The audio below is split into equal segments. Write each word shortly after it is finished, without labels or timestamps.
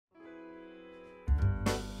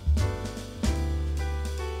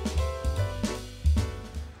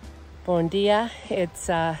Bon dia. It's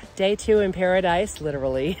day 2 in paradise,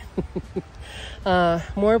 literally.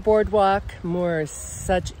 More boardwalk, more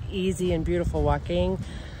such easy and beautiful walking.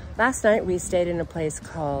 Last night we stayed in a place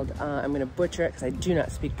called, I'm going to butcher it because I do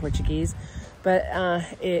not speak Portuguese, but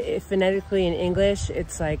phonetically in English,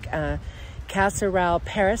 it's like Casarau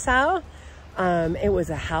Parasau. It was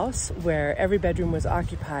a house where every bedroom was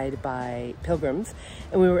occupied by pilgrims,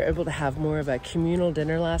 and we were able to have more of a communal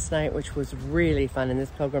dinner last night, which was really fun, and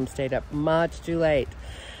this pilgrim stayed up much too late.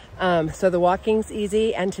 So the walking's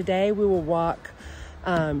easy, and today we will walk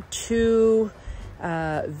to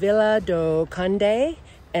Vila do Conde,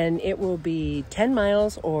 and it will be 10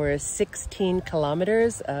 miles or 16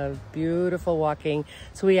 kilometers of beautiful walking.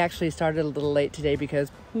 So we actually started a little late today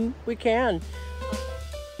because we can.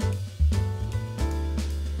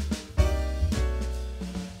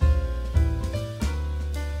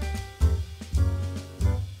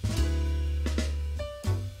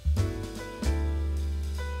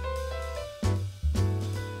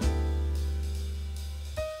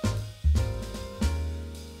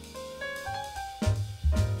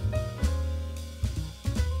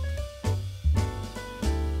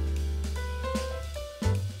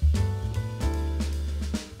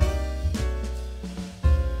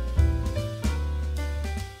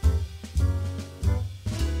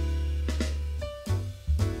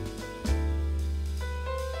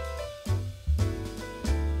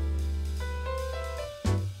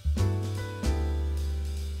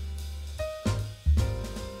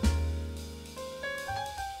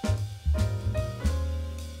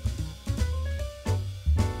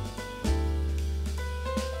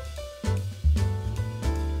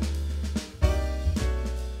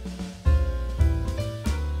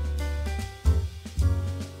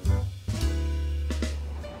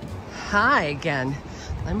 Hi again.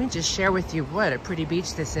 Let me just share with you what a pretty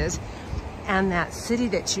beach this is, and that city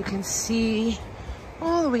that you can see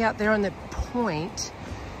all the way out there on the point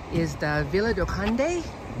is the Vila do Conde.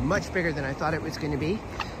 Much bigger than I thought it was going to be.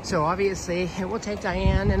 So obviously it will take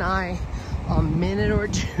Diane and I a minute or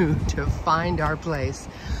two to find our place.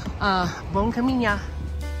 Bon caminho.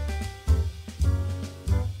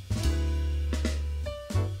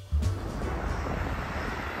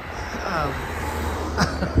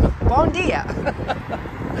 Bon dia.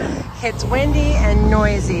 It's windy and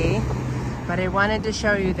noisy, but I wanted to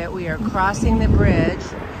show you that we are crossing the bridge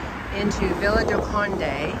into Vila do Conde.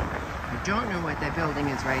 I don't know what that building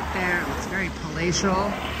is right there. It looks very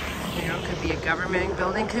palatial. You know, it could be a government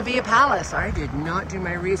building, could be a palace. I did not do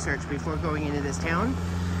my research before going into this town,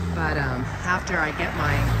 but after I get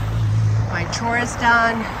my chores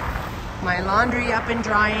done, my laundry up and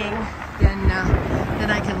drying, then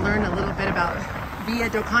I can learn a little bit about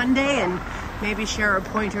Vila do Conde and maybe share a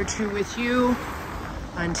point or two with you.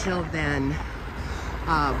 Until then,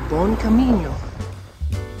 bon caminho.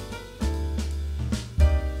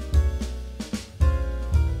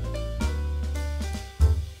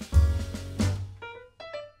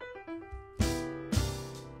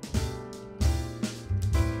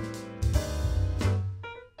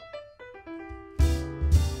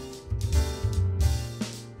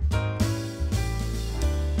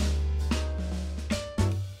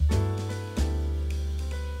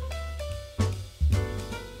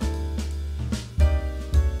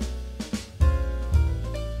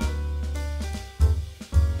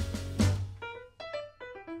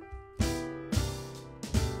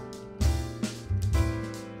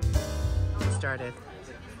 Started.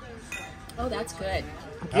 Oh, that's good.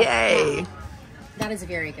 Yay! That is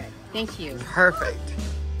very good. Thank you. Perfect.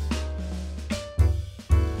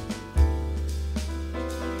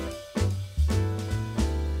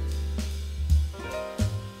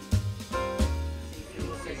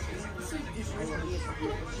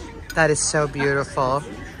 That is so beautiful.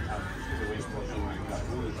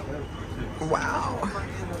 Wow.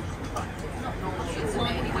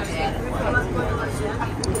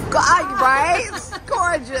 God, right? It's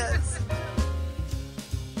gorgeous.